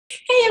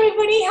Hey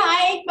everybody,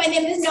 hi, my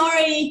name is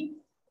Nori.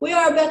 We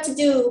are about to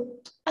do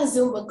a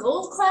Zumba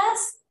Gold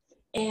class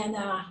and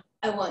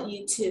I want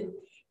you to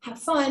have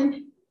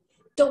fun.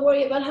 Don't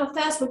worry about how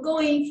fast we're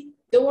going.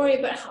 Don't worry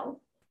about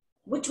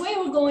which way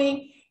we're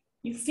going.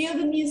 You feel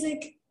the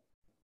music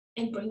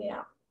and bring it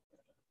out.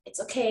 It's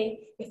okay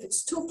if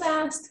it's too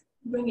fast,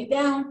 bring it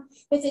down.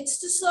 If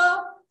it's too slow,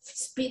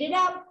 speed it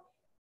up.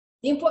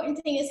 The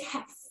important thing is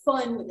have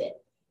fun with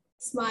it.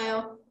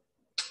 Smile,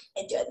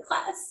 enjoy the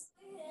class.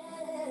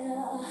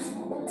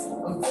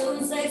 I'm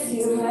feeling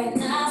sexy right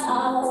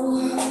now.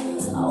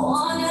 I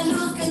wanna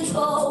lose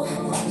control.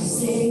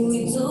 Just take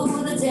me to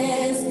the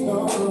dance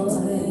floor.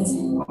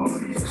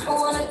 I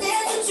wanna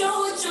dance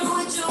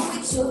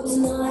with you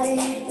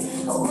tonight.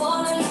 I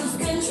wanna lose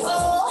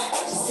control.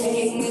 Just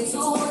take me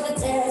to the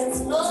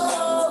dance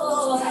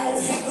floor.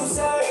 Necesito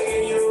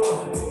ser yo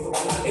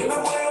y me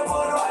muero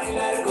por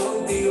bailar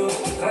contigo.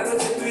 La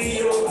noche tú y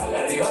yo, a la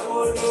arriba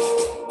por tú.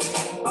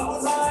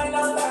 Vamos a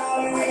bailar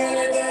now, we're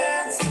gonna dance.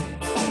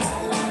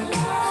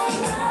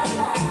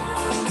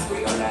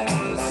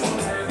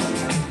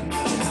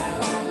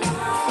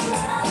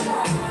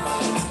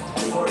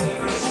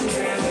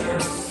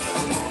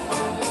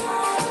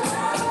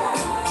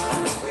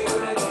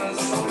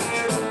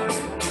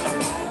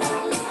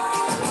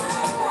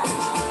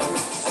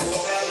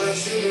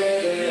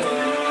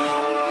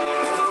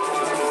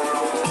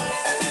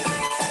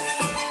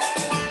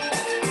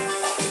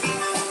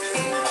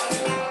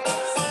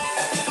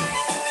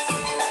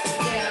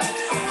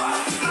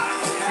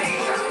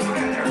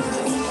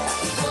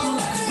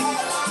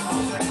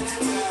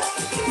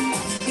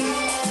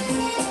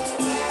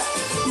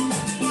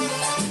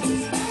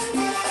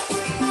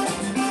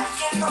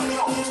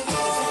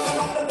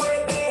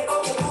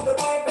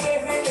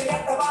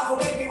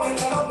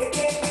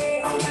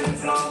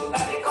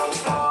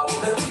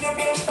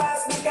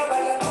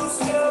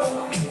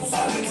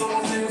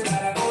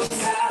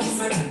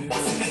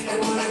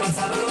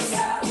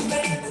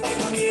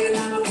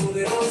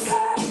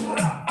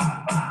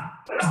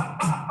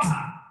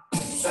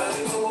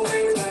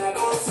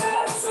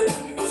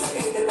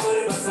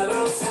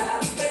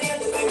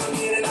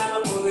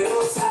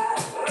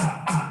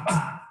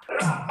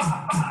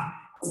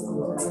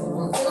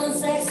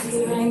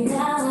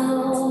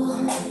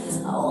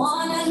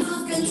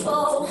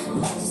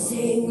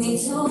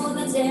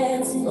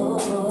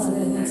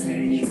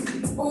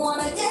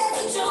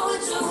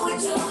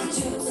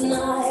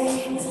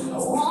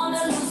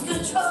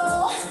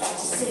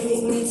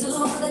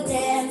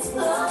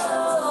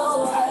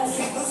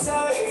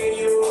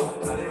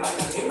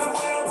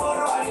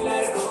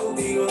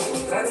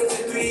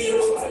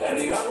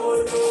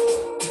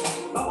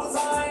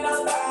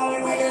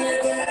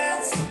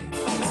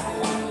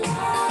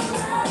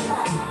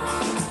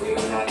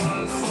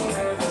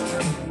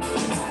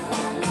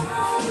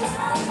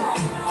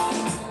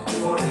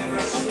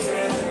 Forever.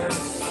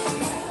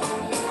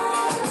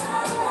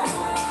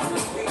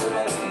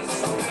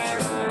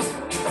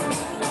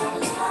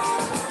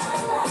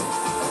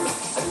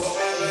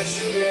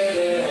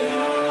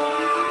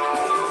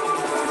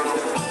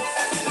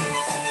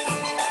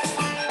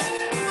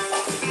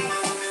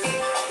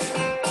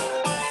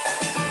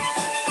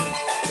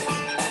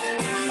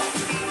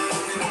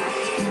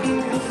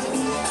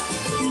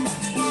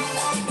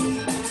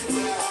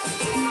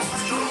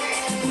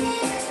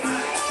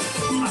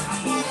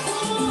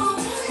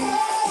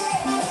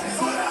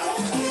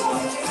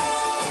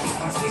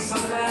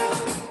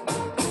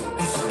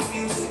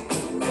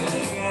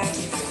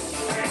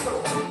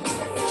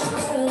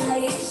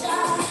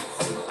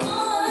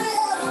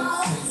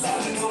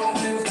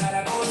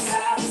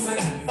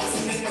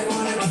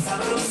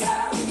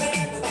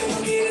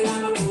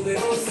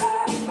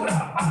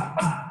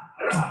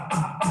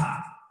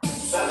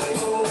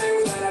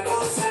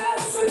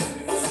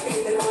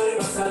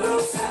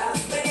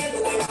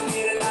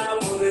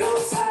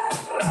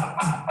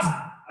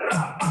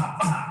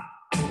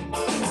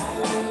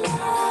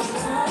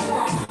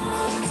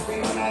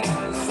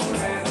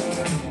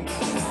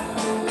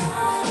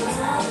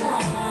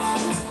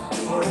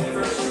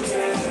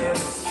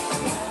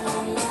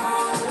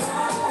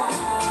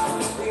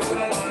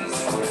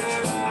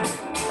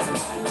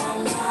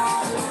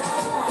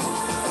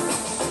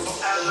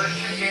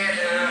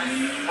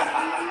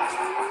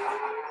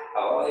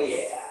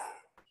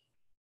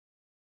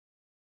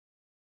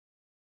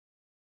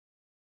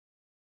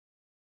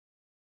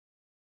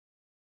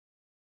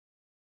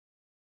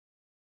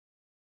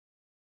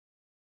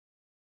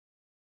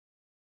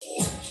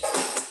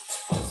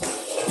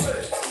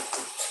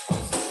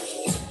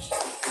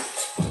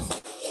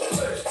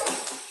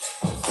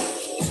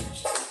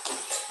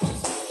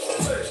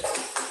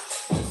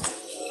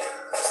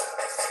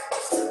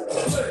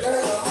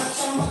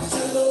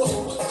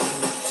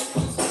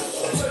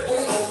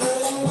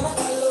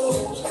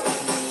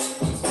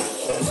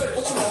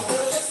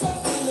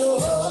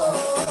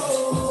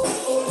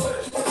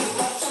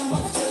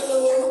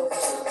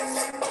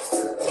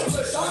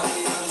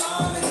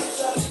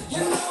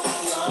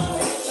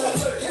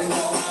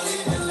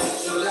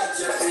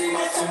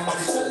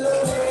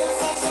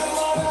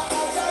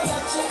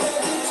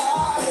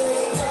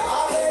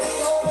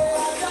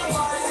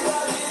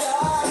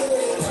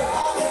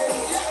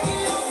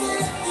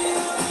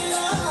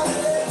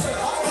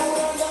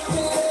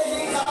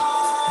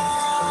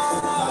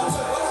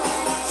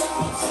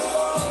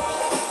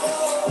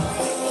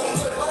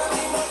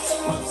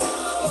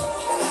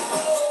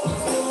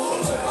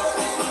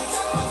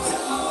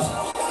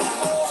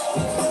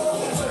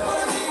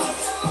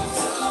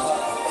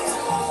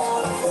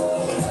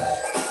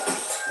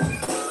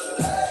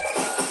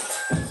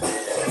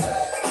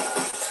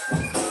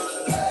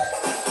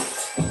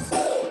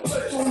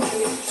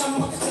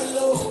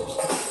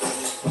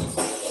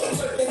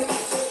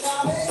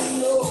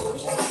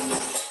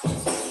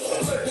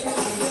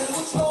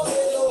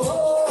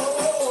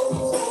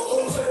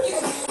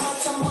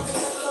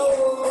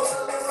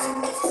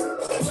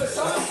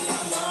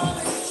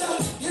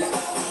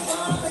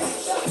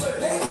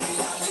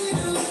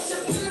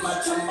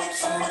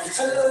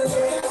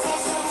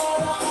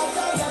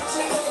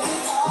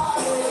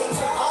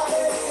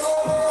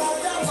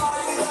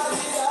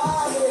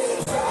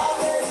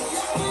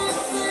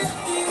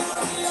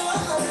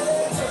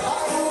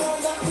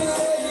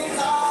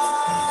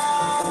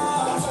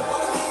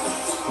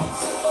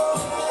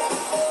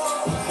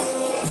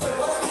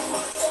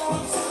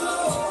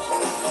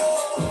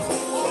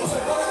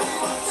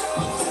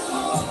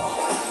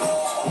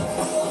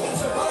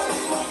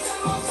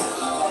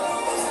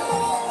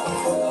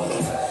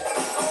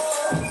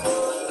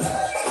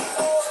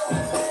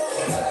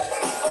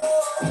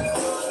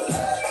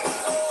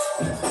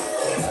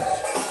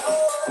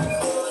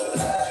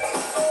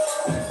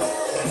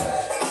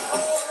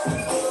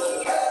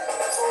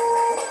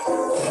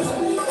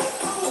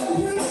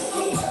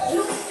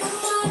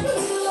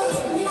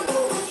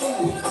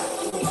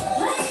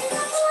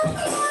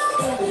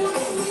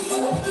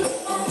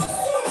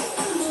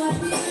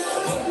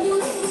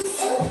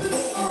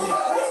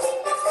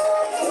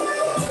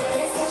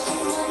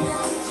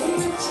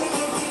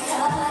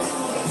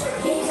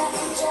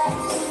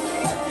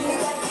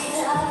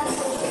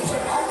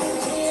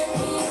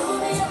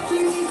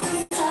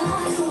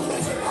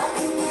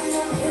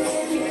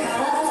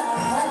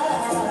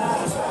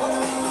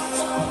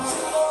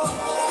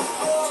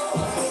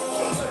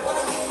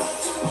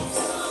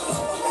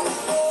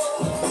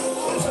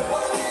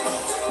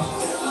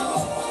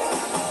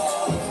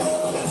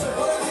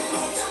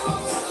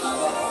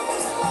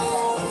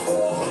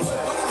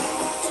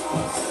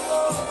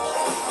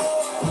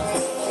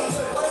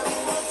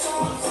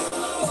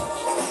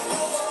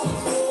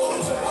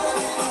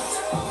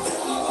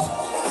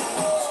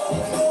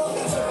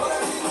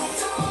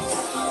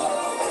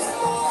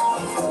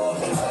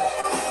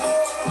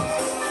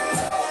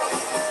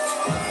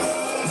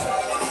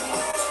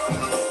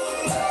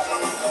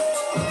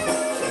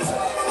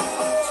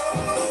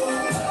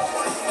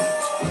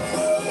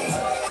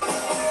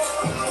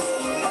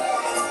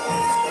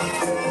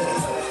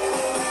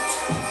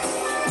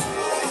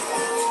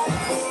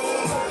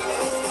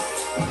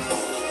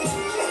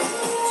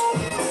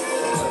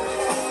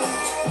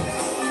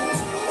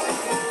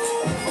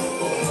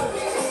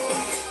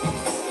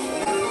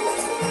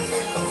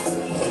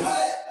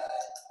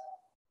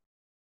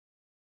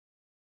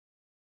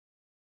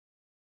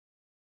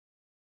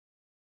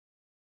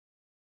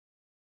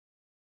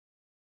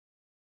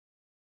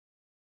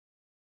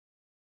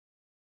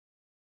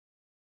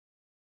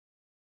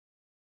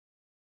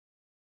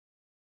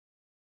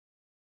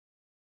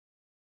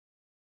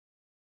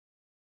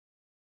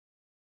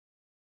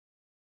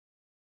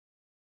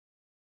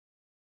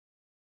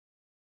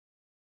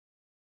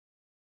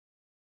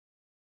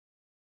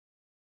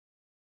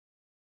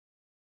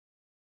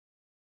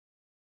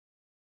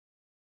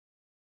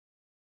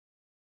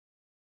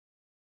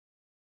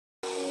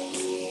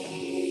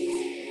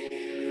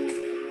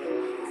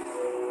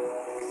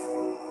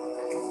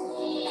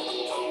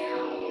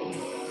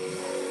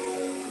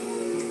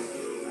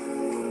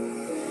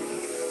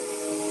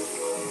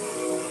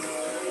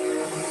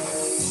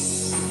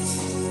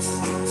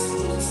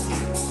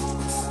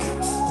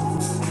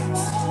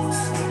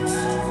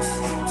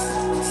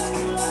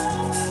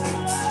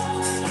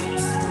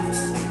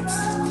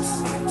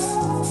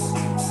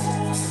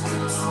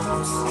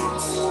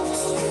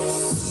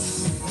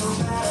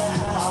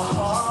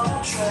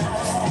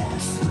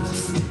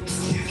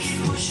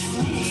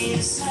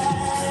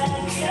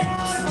 sad,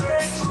 can't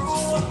break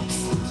through.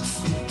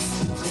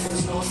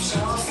 There's no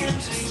talking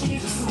to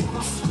you.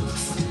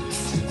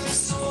 It's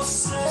so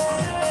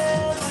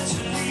sad that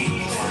you're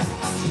leaving.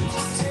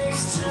 It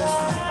takes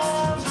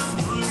time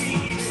to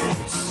believe it.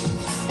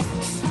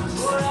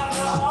 But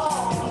after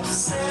all is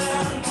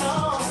said and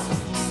done,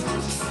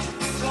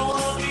 you're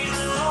gonna be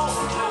the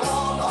lonely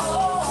one.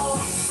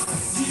 Oh,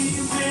 do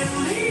you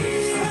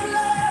believe in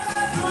life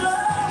after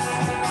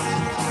love?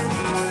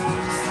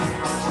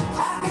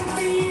 I can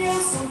feel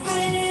so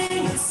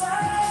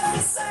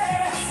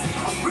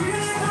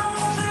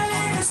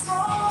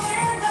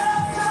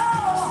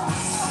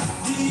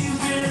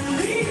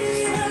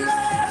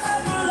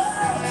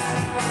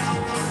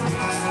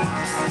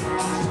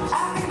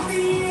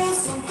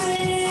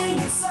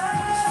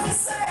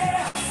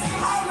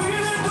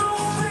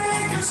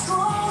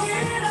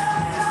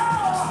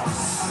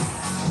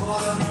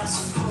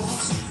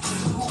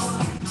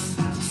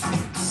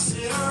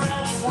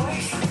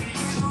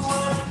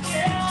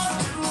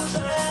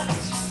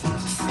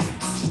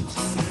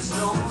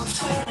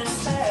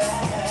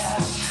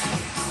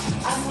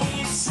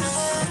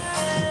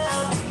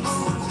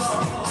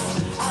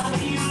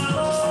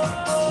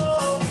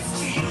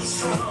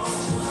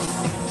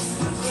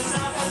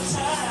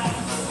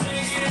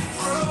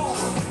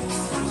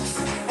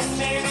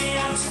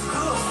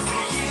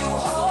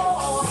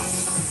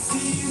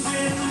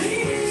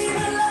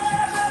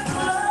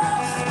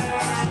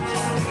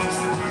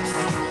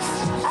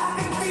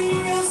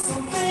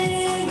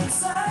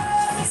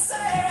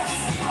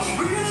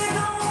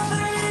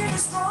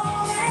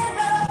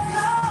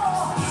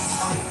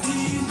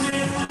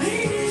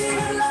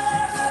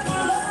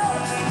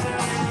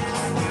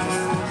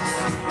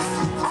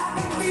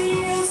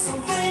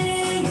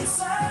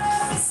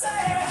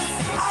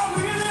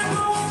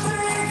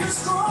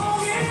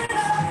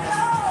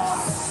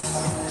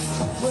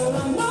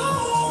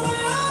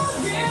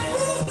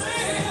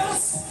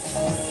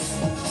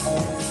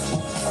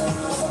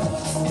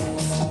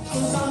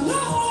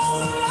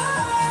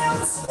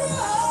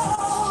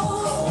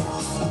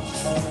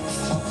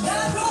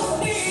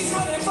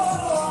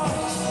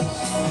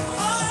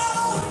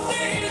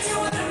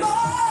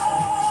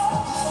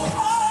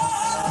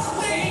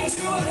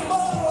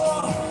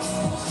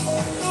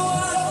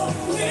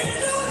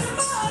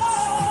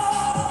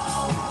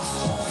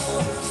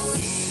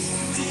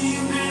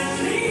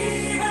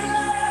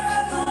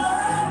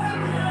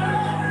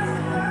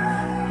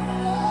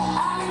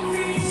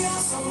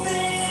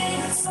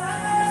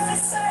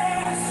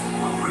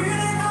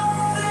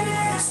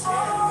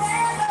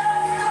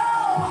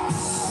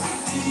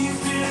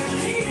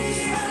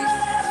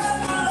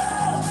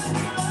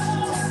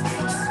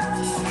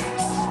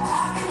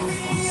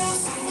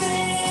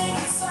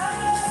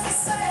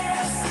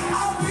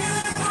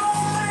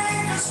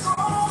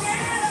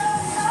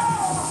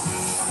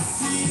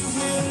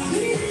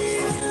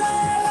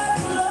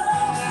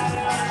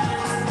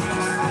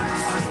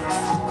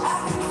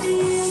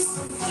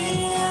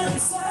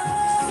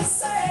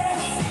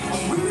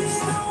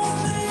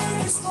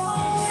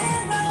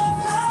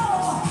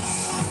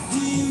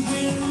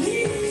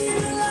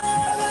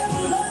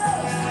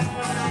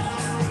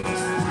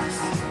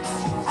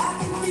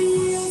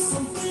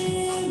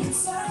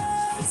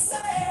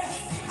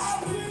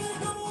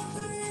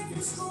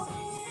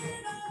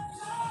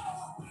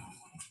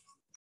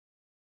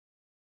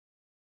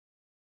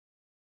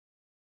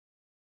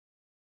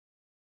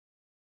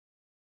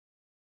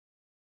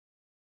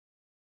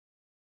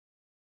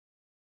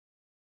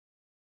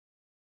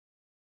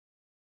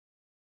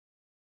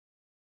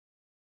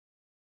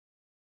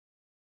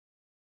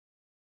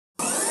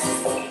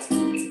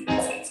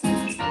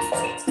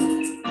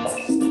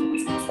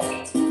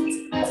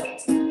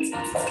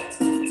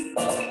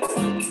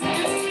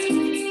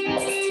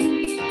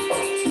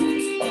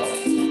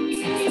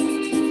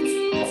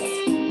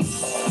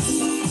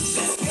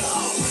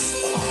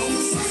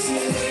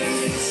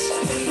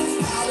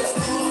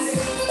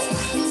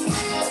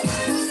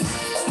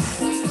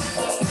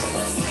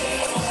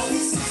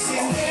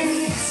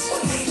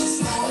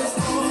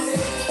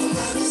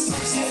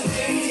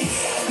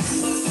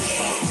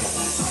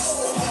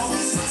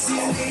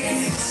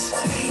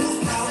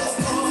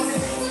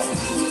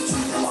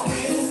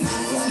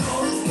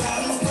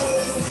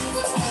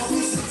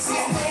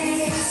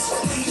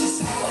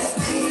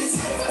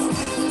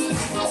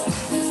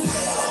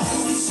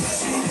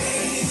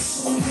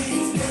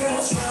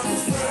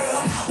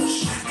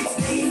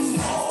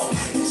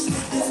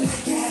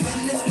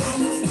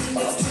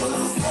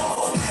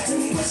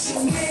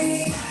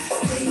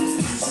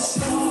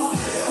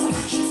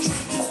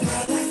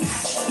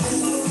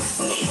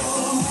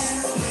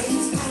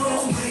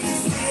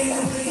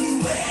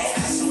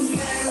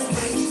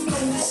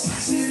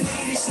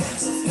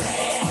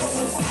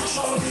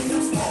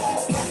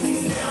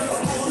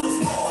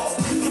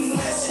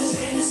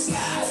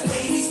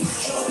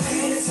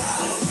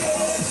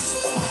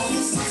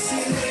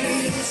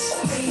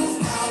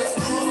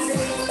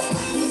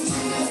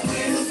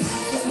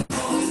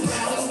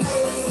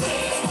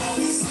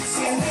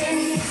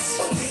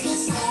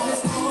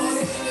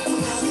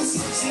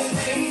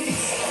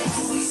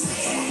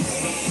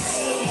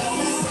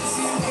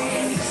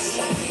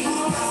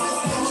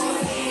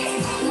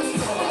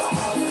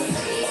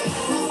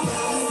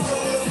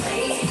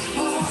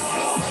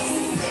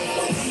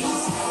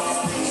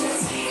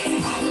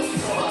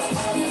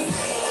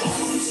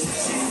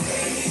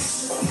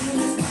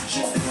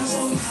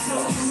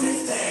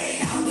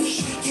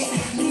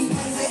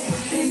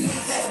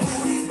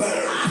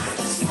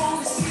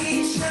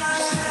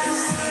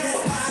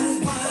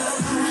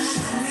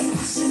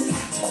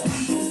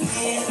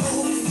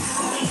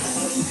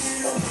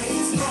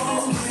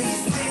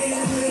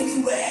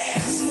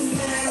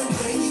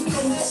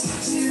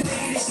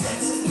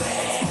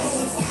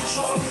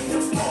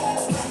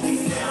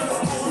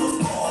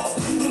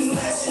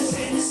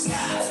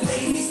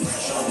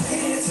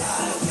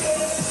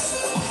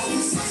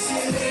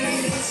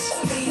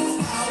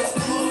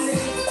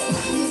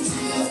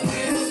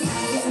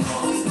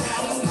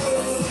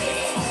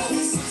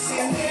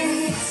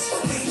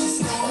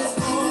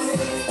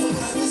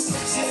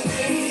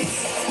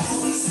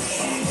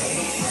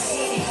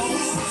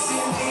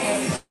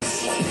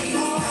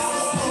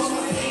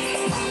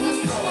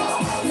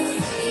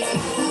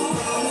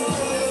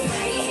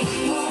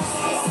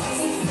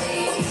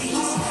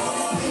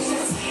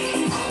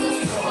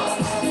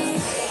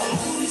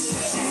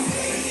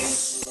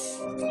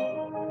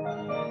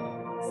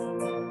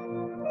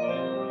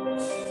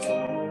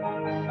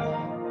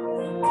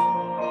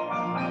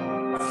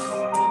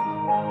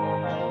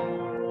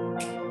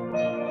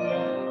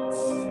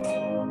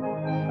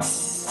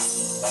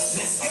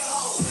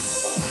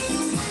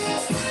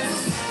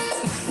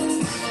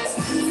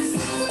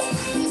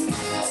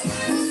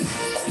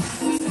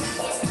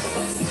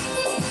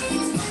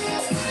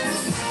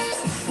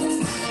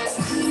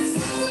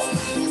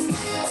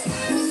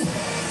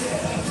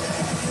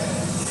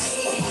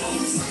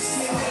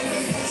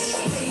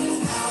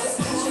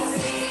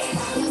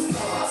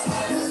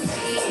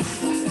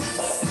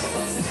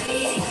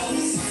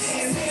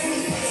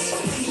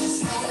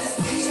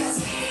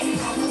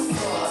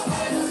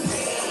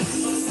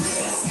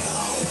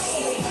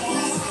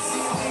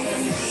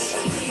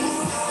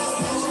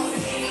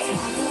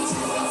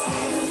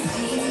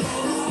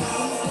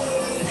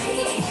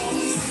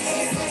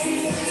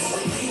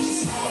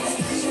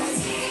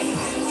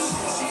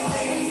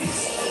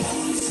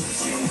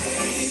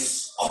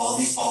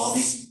All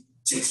these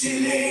sexy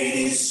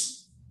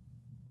ladies.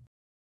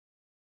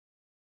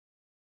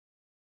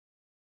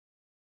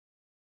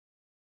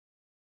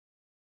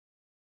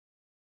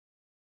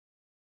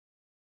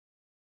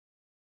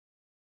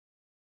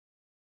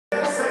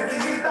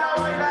 Cerquita,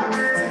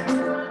 bailame,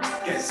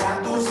 que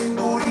sea tu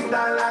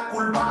cinturita la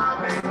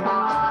culpable.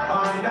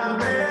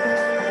 Bailame,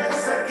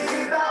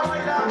 cerquita,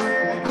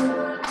 bailame,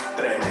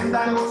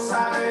 tremenda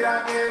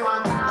gozadera que no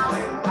acaba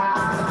en paz.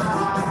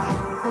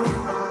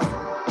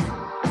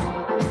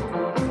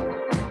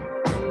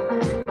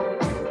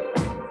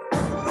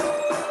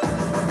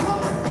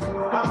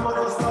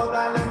 Vámonos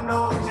toda la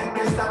noche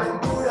que esta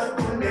aventura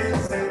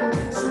comience,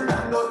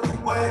 sudando tu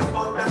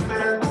cuerpo,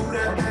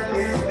 temperatura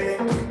caliente.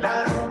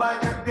 La rumba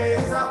ya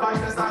empieza,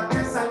 baila hasta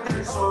que salga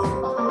el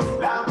sol.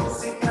 La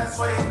música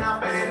suena,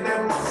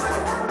 perdemos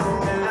seguro.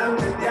 En la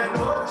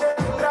medianoche,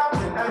 otra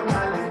buena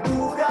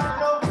calentura.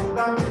 No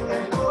jugamos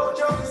el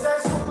coche y se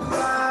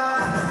zumba.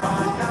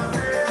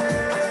 Báilame,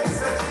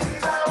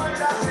 cerquita,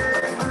 báilame,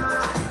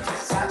 que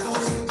sea tu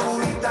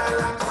cinturita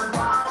la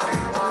culpable.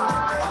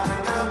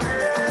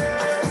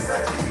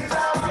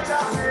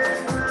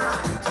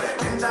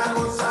 Tremenda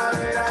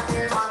gozadera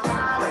que no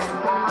acaba en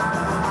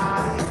paz.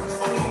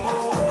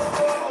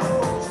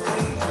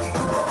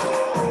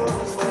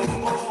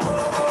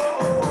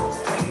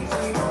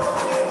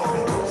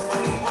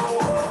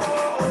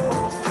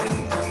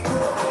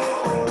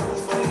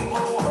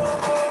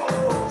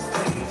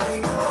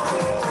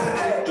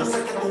 Yo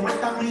sé que tú me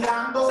estás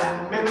mirando,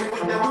 me vengo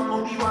y te vas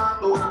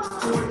motivando.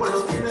 Tu cuerpo lo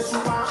tiene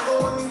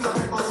sudando y yo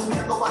te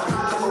consumiendo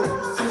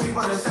bajando. Se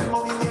viva en ese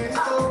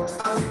movimiento,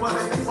 así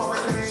muévete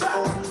suavemente.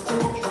 Un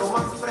poquito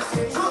más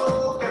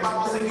preciso, que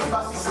vamos a seguir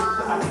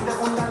vacilando. A ti te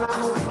gusta la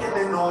nube que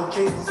de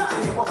noche,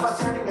 te llevo a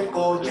pasear en el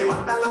coche.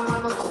 Levanta la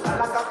mano, toca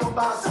la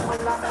capota, sube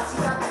la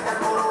velocidad que te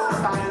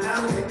alborota. En la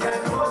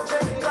medianoche,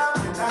 mira,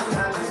 la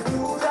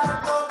calentura,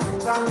 no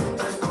jugando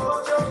el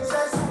coche y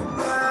se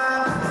zumba.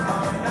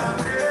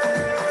 Bailame,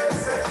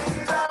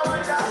 cerquita,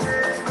 bailame,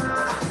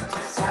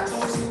 que sea tu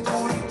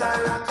cinturita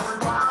la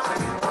culpable.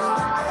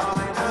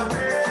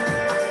 Bailame,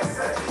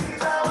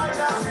 cerquita,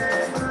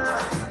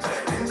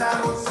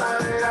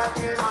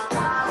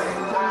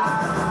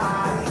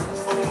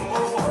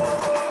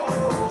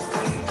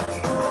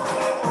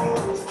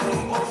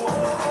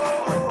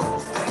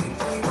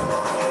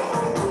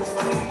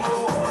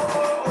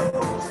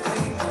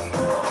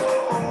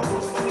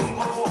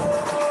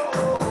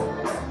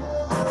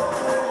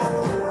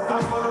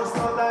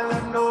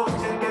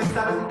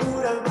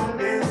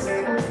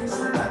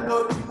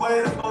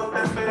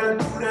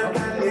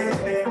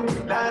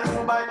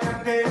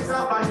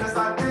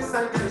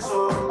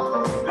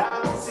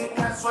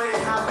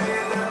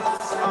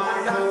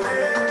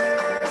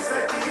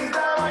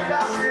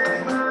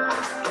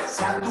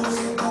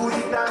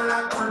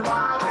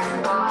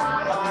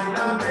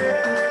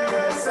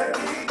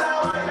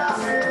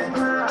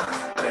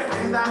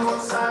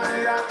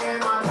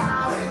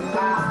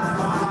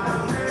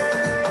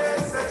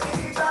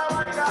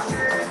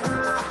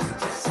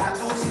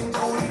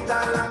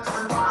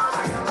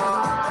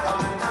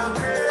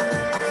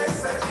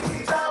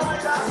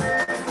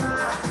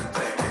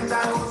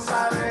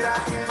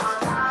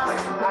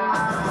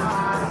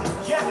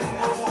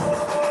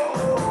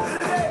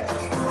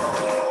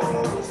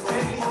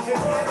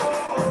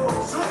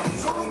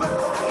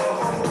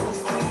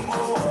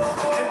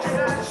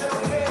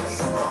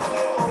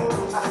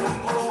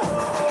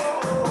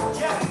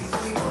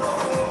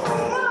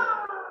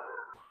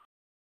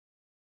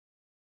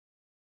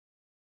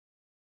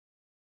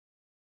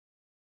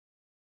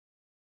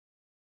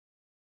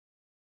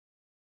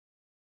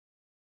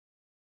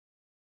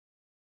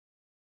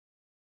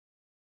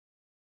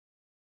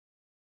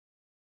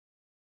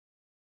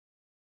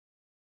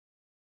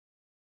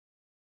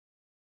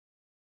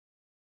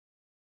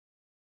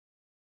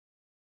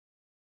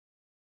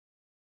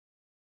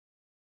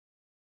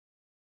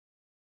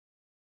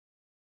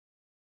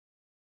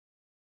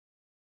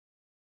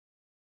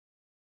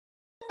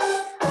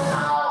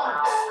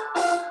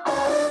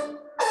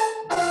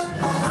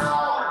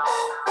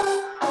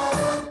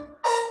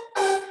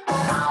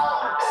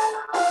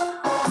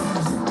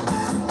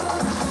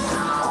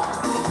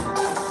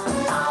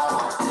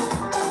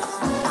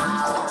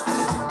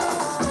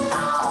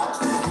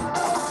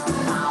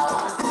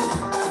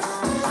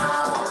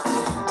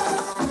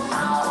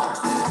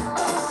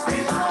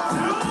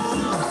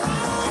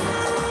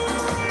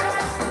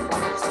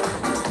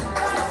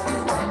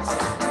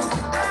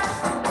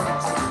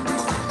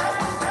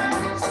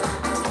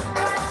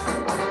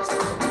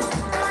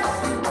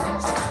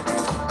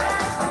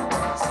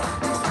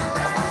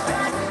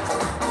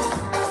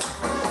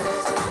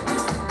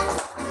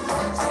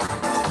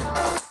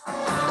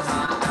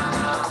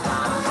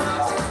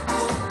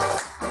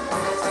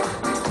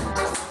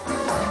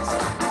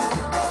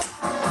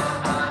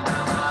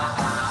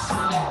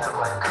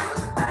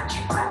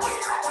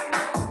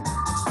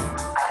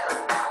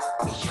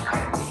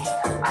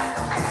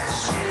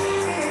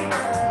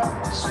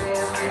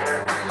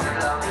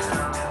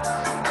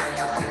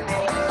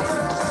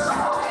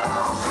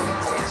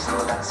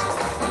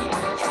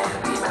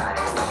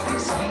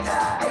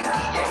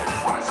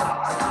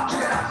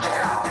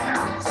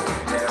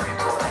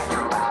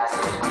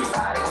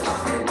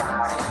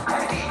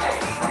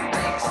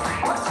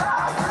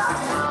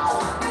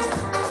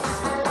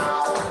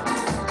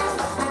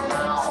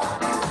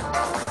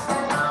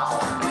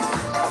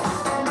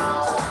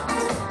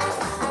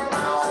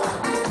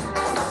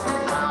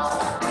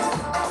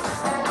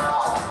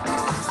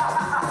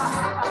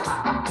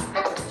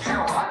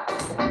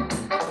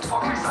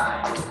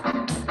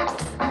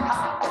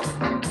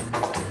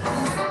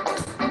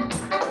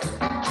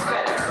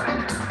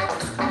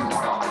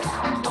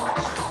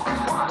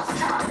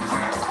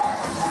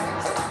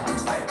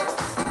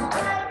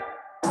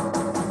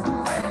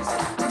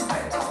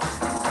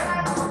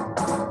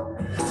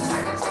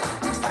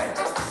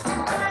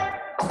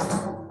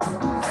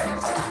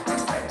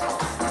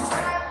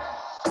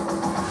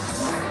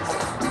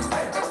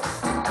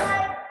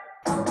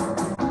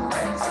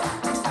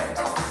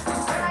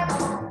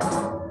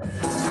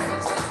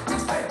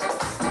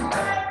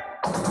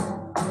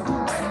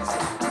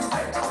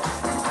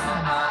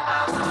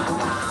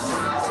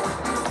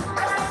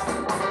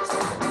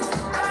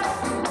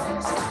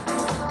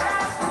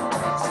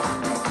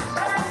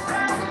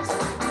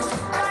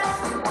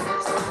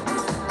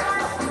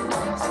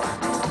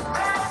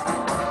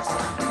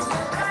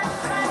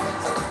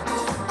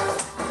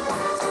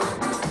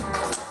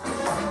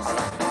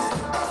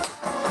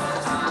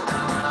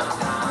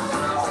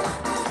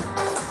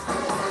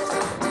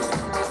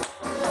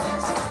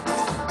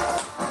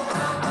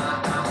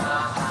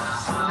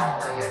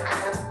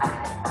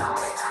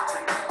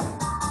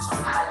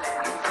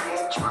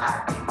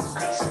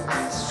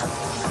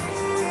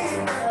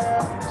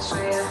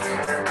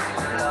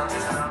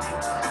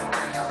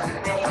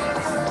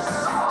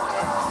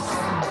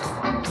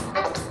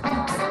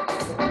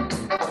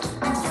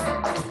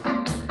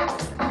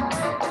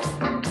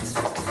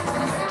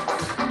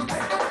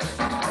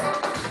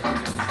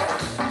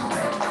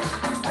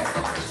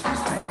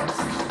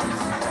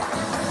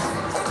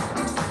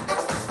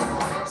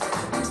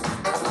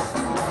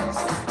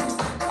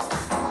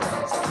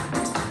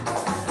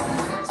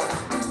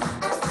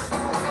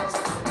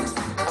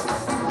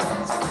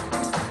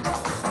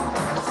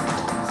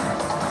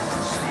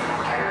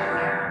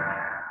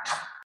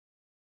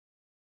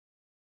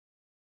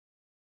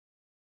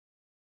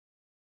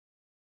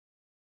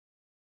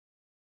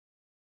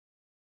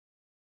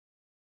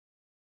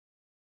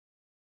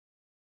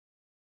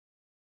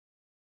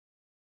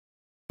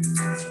 No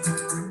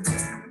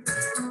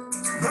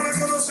la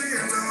conocí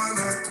en La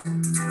Habana,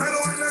 pero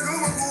baila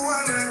como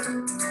cubana,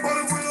 por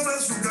el vuelo de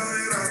su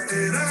cadera.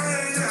 Era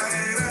ella,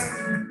 era.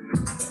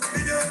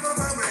 Ella es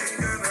mamá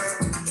mexicana,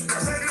 la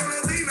serie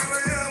latina me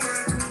llama,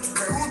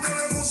 me gusta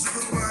la música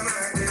urbana.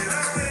 Era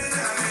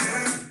ella,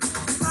 era.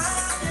 Va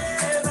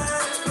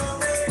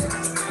llevándome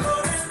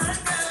por el mar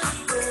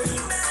Caribe y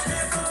me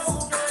dejó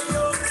una y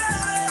otra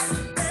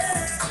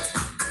vez.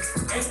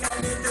 Es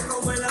caliente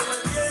como el agua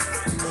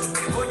hirviendo,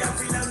 voy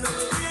afilando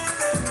los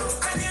dientes,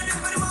 me tiene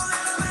enfermo de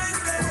la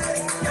mente,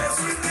 que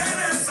su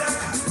interesa.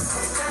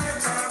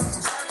 Muchacha,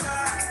 muchacha,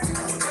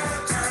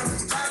 muchacha,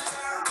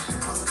 muchacha,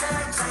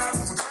 muchacha,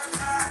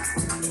 muchacha,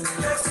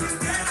 que su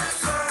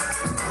interesa.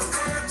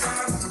 Muchacha,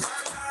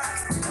 muchacha,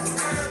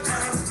 muchacha,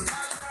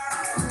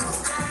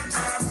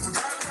 muchacha,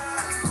 muchacha.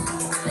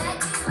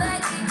 Becky,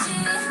 Becky G,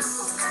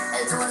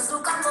 el tu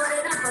azúcar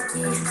morena pa'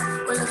 ti,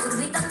 con las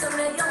curvitas que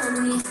me dio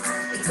mami,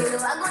 y que yo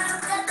hago lo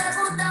que te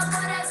gusta,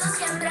 por eso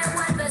siempre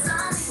vuelves a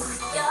mí.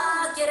 Ya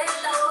quieres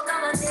la boca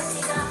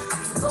magnética,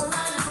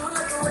 ponga en uno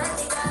tu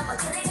ética, pa'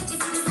 que digas que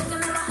si dices que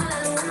me baja la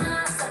luna,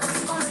 sabes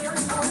que conmigo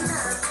ninguna.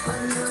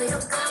 Cuando yo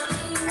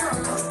camino,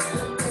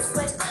 lo que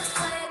suelto es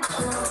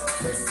fuego,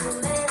 es su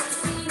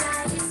medicina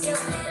y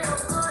siempre lo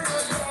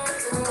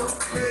coloco.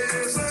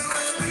 Esa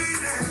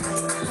latina,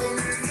 con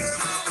ella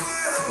no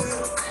puedo,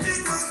 y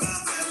cuando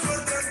te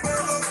suelta el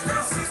pelo, que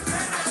su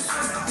interesa.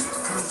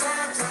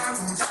 Muchacha,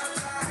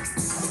 muchacha,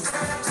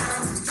 muchacha,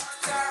 muchacha,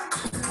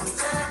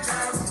 muchacha,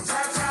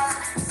 muchacha,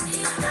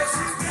 que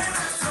su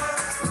interesa.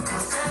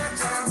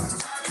 Muchacha,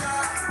 muchacha,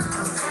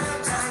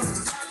 muchacha,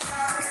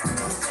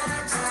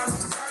 muchacha,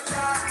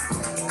 muchacha,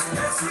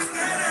 que su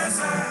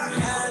interesa.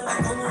 Mi alma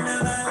como una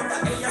banda,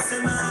 ella se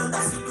manda.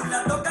 Si tú la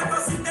tocas,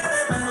 fácil te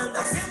demanda.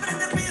 Siempre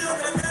te pido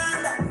que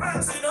anda,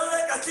 si no de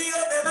castigo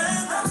te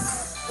manda.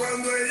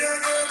 Cuando ella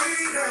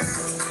camina,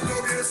 lo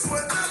que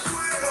suelta es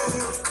fuego,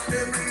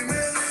 es mi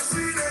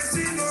medicina, y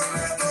si no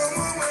la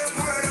tomo me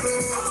muero.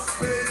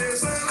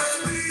 Belleza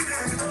latina,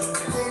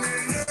 con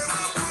ella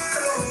no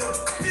puedo,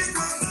 y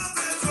cuando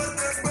te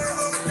suelta el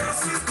pelo, que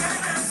su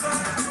interesa.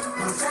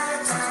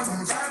 Muchacha,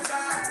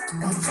 muchacha,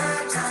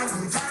 muchacha,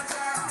 muchacha,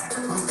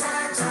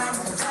 muchacha,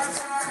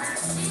 muchacha,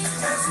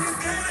 que su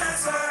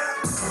interesa.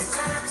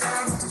 Muchacha,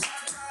 muchacha,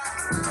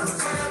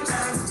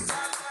 muchacha,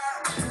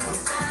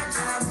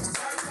 muchacha,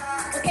 muchacha.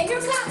 Okay,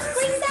 here comes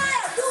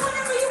freestyle. Do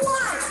whatever you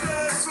want.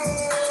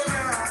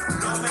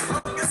 Lo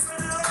mejor que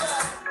suena ahora.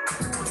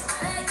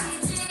 Becky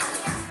G,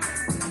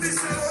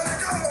 Díselo de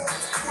yo,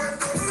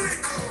 Puerto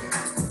Rico,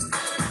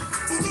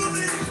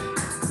 Tututi,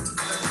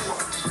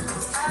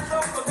 Ando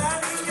con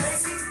Dani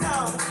Crazy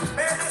Town.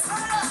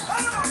 Venezuela,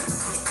 ¡vamos!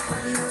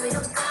 cuando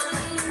yo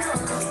camino,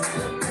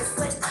 lo que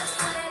suelto es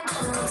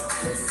fuego,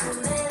 es su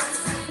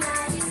medicina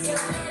y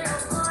siempre lo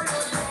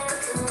coloco.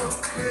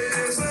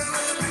 belleza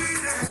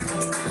latina,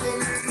 con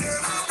ella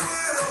no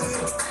puedo,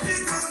 y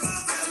cuando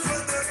te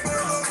suelta el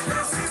pelo, que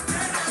su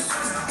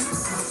interesa.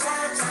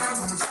 Muchacha,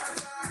 muchacha,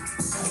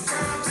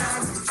 muchacha,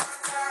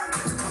 muchacha,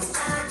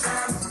 muchacha,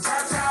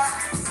 muchacha,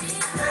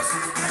 que su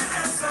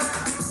interesa.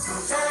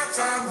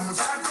 Muchacha,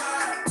 muchacha,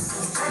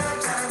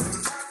 muchacha,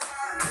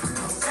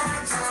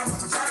 muchacha,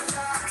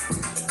 muchacha,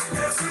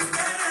 que su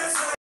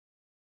interesa.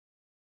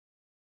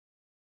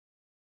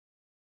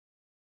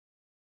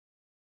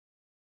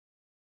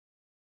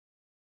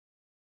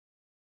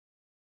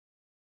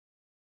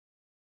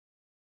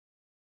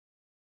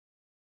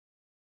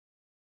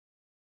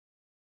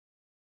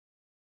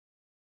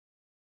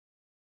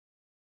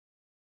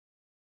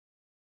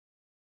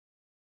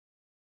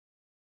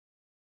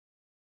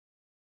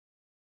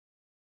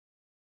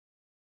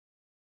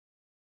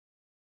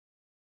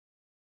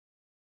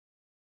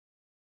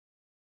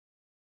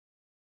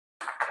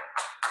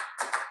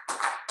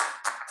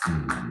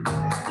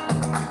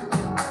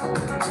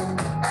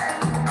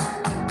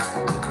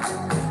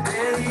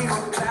 Te digo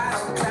claro,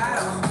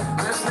 claro,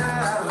 no es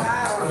nada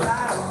raro,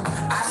 raro,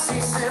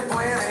 así se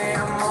puede,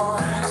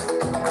 amor.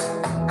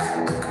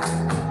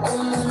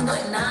 Un mundo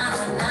enano,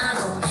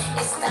 enano,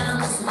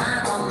 estamos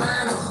mano a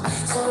mano,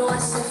 solo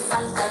hace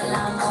falta el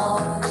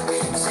amor,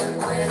 se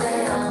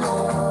puede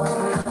amor.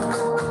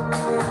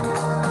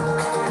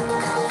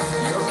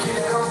 Yo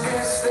quiero que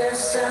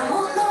estés el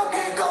mundo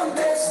que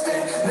conteste,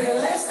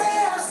 del este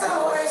hasta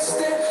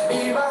oeste,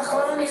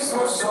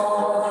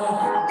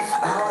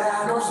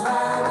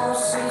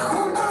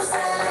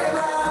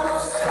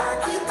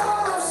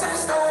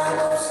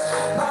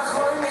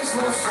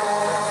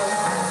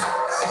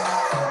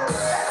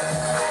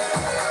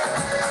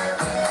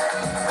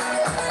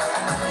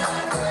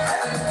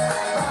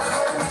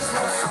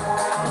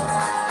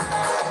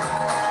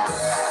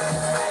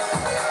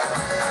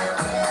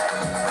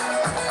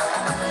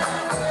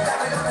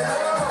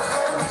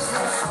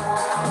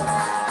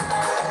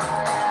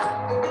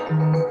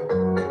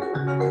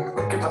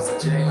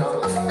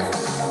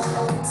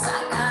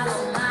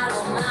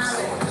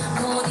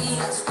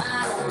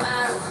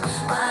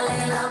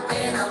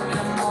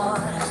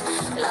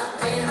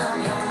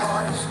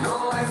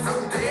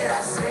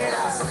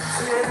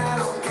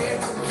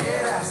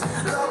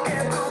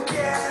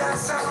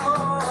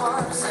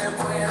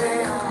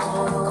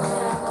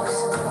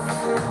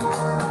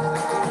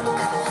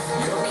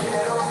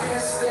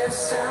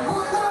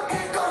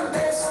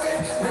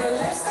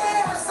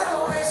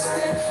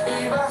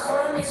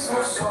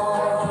 mismo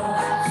sol.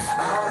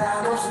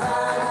 Ahora nos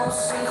vamos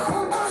y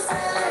juntos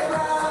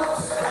celebramos.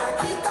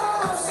 Aquí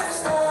todos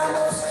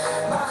estamos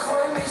bajo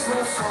el mismo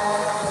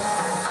sol.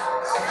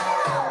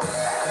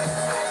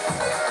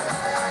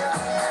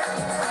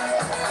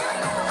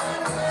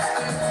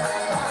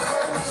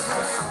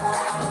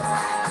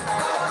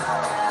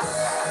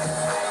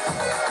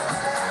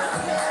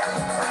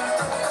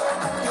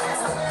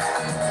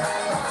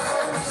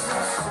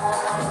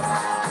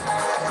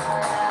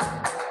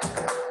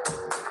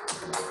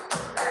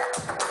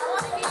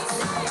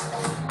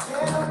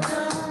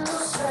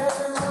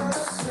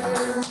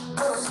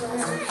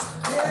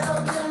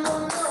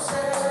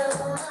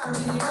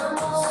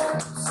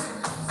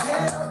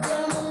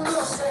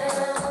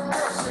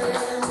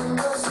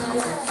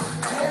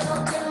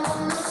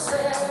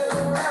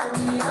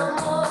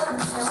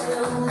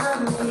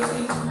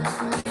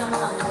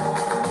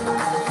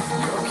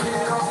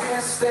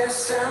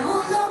 El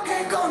mundo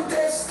que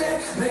conteste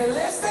del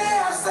este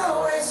hasta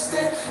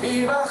oeste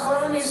y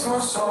bajo el mismo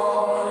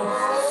sol.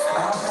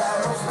 Ahora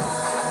nos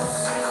vamos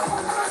y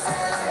juntos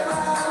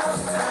celebramos.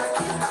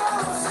 Aquí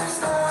todos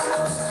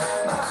estamos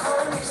bajo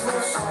el mismo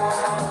sol.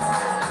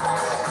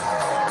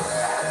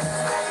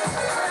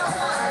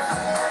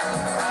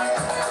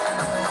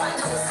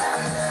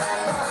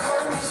 Bajo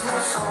el mismo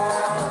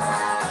sol.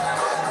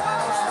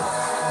 Nos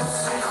vamos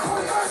y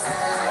juntos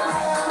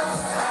celebramos.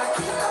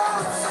 Aquí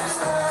todos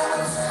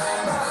estamos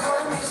bajo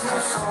el mismo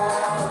sol.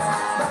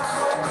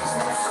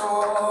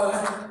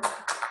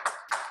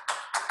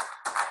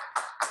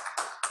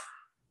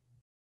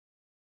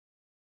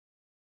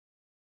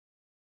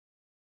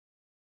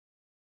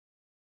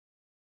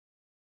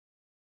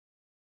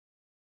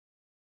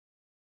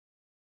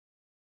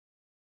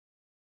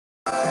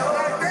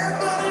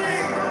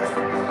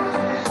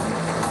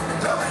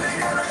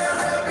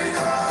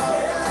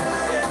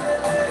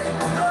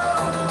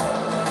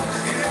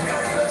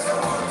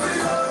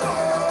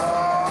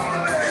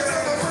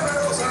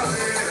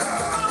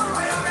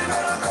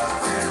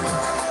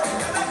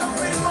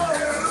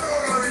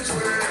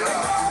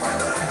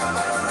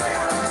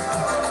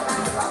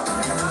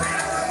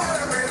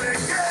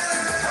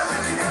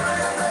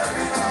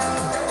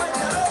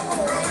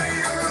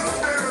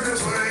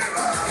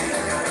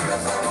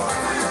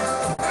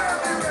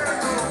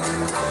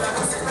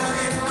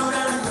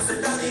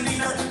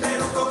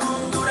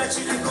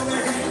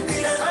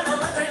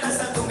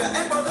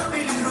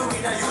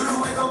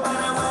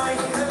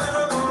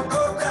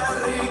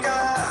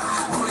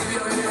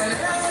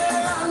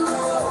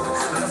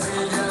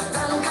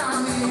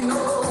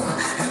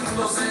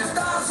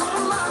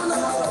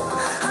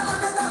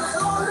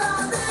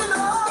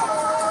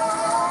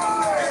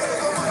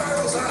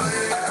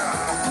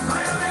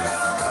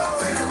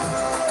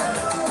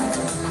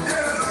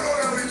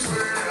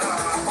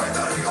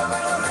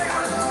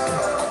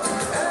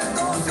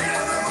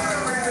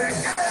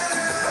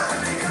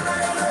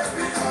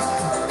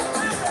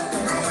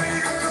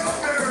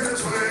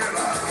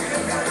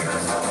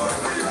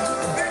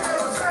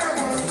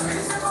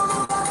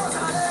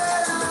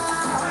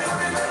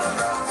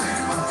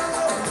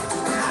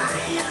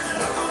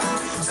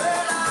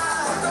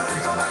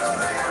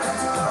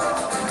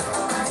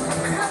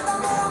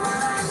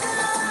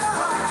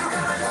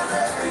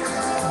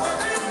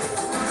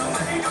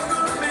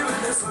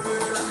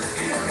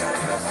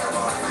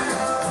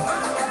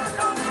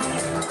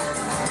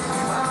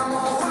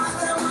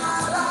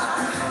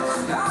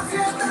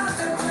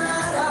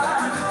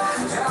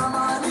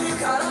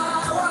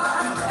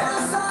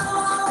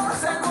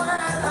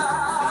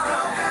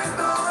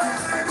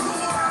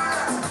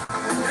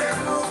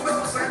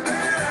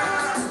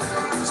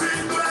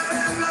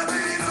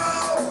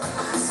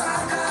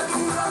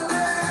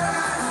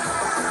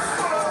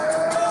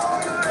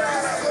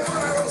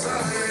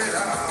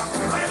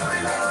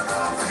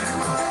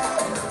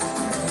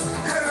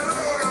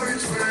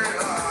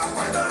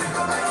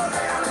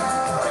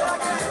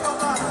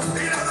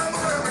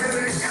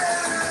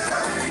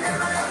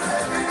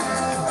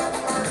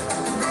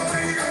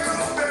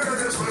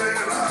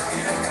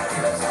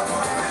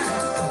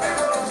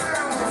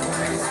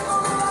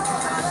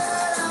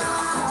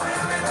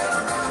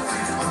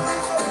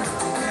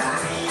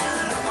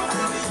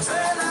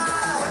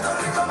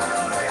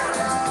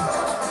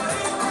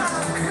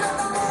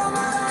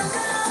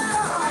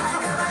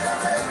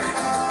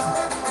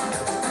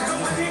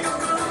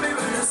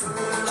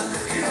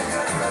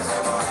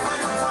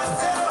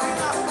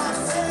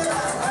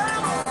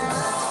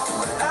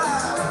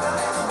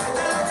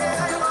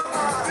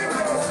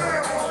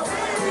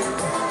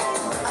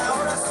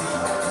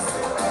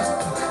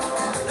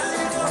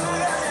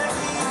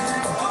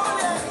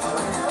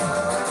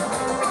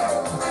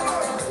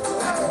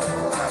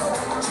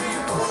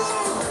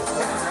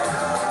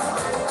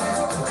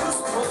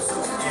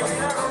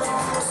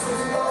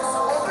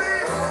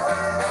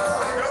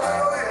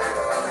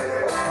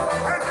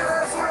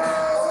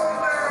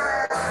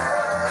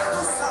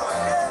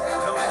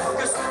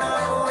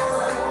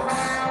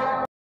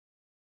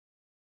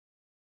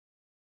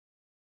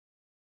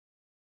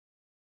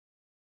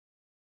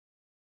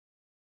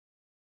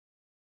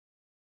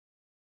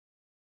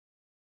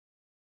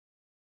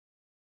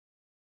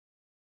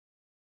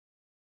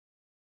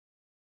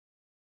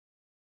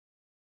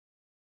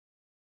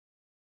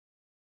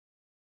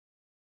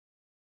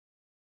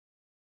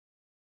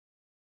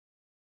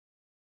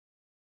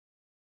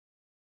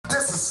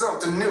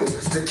 something new.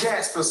 The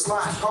Casper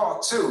Slide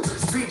Part 2,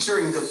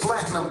 featuring the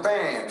Platinum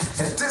Band.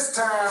 And this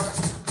time,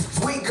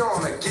 we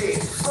gonna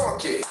get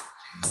funky.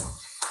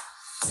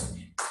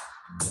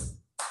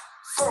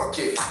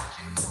 Funky.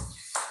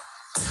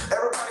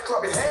 Everybody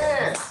clap your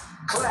hands.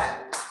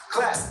 Clap,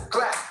 clap,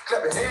 clap,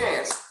 clap your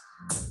hands.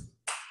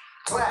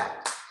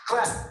 Clap,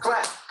 clap,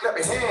 clap, clap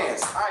your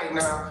hands. All right,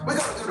 now, we're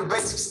gonna do the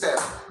basic step.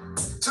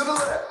 To the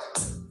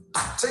left.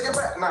 Take it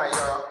back now,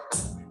 y'all.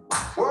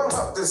 Warm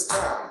up this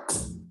time.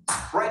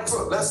 Right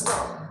foot, let's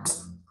stomp.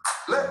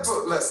 Left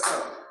foot, let's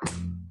stomp.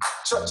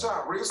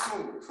 Cha-cha, real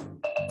smooth.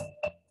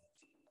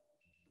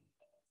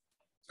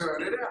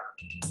 Turn it out.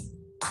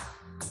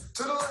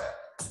 To the left.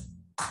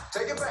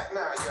 Take it back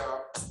now,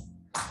 y'all.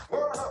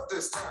 Warm up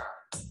this time.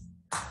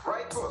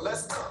 Right foot,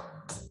 let's stomp.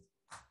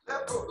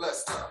 Left foot, let's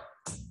stomp.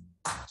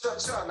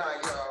 Cha-cha now,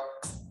 y'all.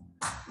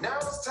 Now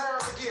it's time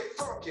to get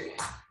funky.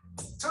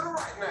 To the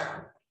right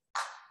now.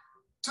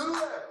 To the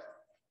left.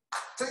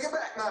 Take it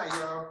back now,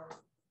 y'all.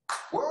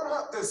 Warm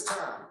up this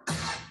time.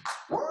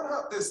 Warm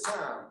up this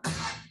time.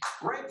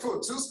 Right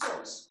foot, 2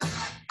 stumps.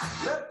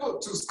 Left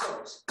foot, 2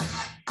 stumps.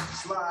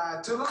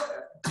 Slide to the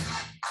left.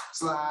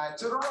 Slide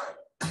to the right.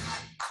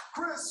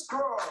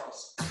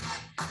 Crisscross.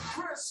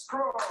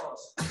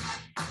 Crisscross.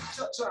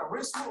 Cha-cha,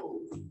 real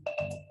smooth.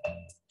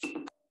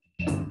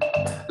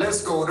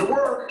 Let's go to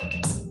work.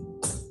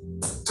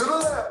 To the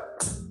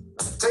left.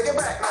 Take it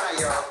back now,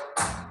 y'all.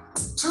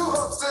 2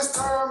 humps this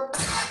time.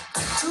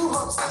 2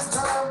 humps this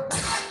time.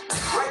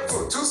 Right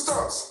foot, 2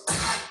 stumps.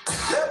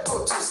 Left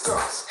foot, 2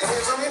 stumps.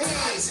 Hands on your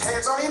knees.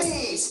 Hands on your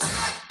knees.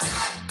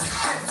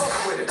 Get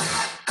funky with it.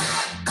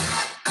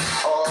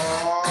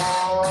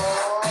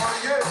 Oh,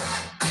 yeah.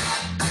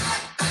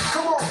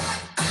 Come on.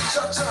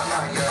 Cha-cha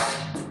now, y'all.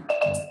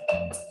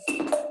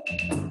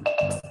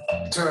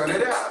 Turn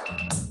it out.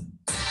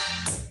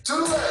 To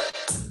the left.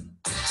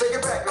 Take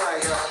it back now,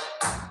 y'all.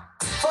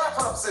 5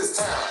 humps this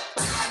time.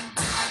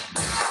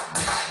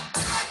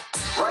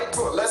 Right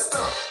foot, let's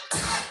stomp.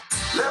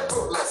 Left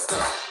foot, let's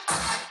stomp.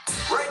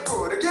 Right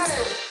foot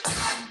again.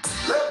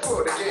 Left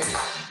foot again.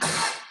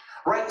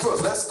 Right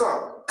foot, let's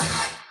stomp.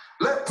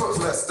 Left foot,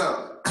 let's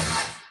stomp.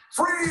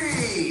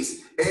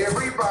 Freeze!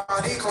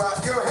 Everybody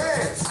clap your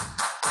hands.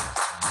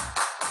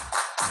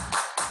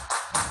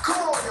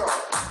 Come on,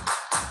 y'all.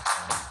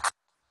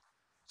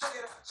 Check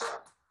it out,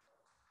 y'all.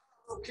 How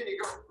low can you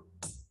go?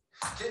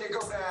 Can you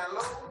go down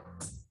low?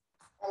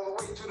 All the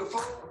way to the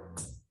floor?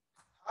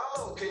 How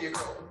low can you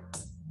go?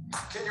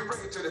 Can you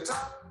bring it to the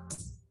top?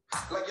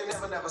 Like you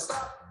never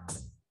stop?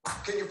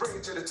 Can you bring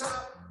it to the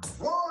top?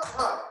 1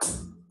 hop.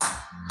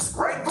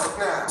 Right foot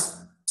now.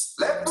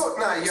 Left foot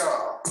now,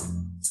 y'all.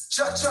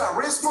 Cha-cha,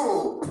 real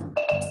smooth.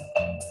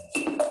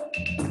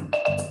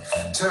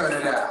 Turn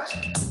it out.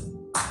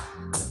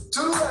 To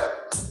the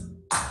left.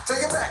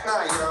 Take it back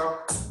now, y'all.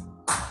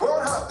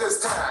 1 hop this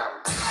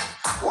time.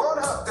 1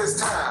 hop this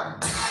time.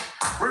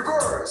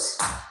 Reverse.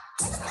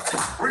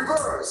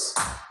 Reverse.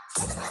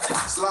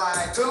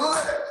 Slide to the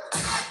left.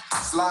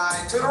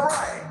 Slide to the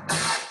right.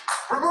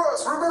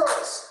 Reverse,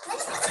 reverse.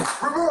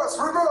 Reverse,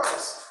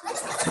 reverse.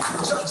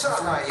 Cha-cha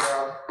now,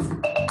 y'all.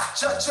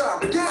 Cha-cha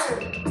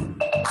again.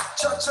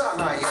 Cha-cha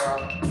now, y'all.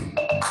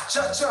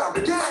 Cha-cha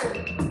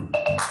again.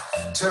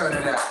 Turn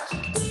it out.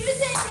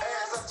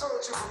 As I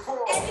told you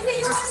before,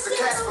 this is the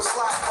Casper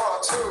Slide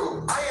Part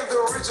 2. I am the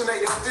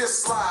originator of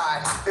this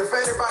slide. If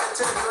anybody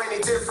tell you any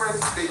different,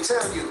 they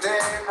tell you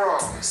damn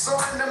wrong. So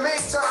in the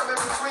meantime, in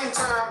between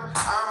time,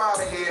 I'm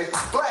out of here.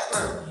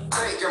 Platinum,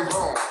 take him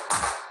home.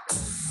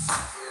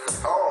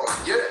 Oh,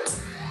 yeah.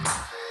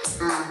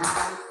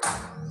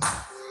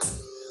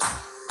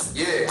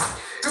 Yeah,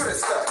 do that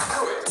stuff,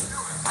 do it.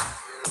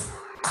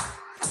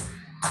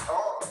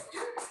 Oh,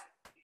 yeah.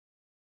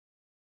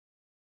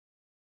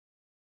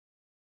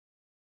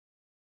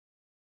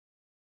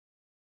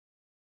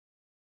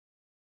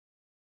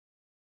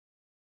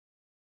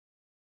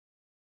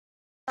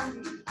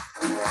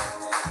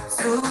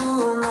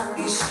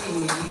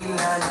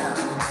 Tunangishilana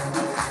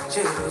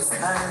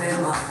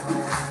Jerusalema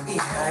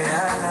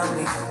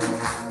ikayalami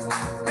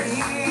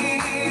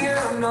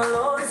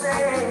ilonoloze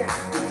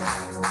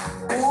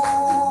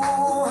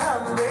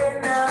uhambe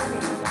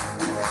nami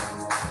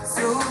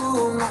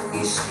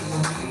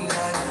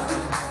Tunangishilana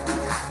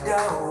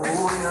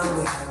dawo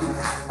yami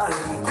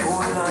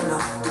alikolana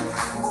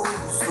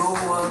buso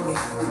wami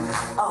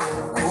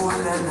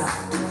awukolana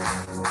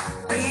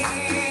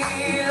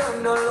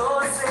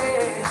ilonoloze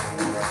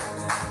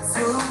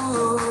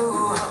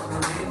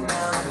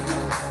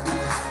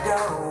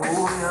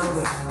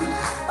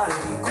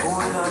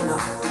alikolana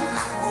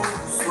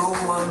uso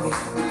wami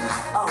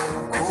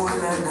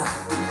aukolana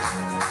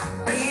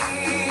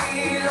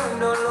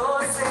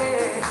ilondoloze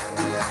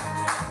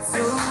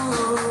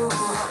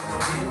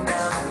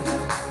zuhambenami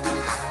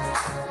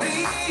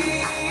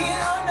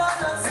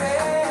ilondoloze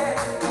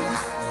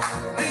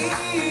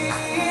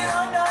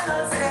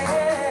ilondoloze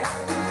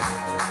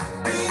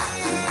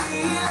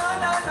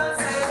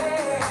ilondoloze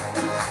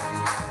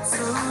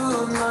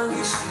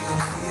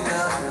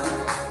zumangishilana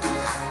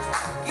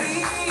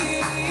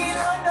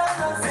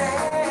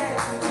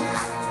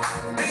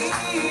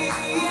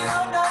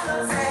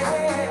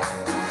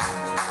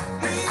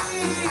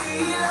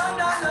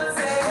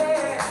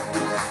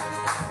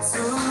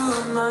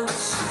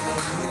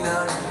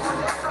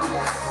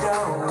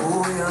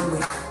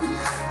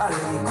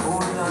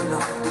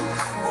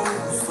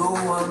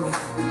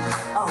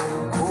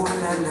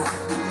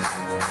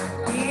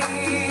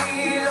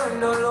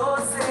No lo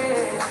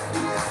sé,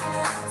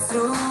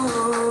 tú,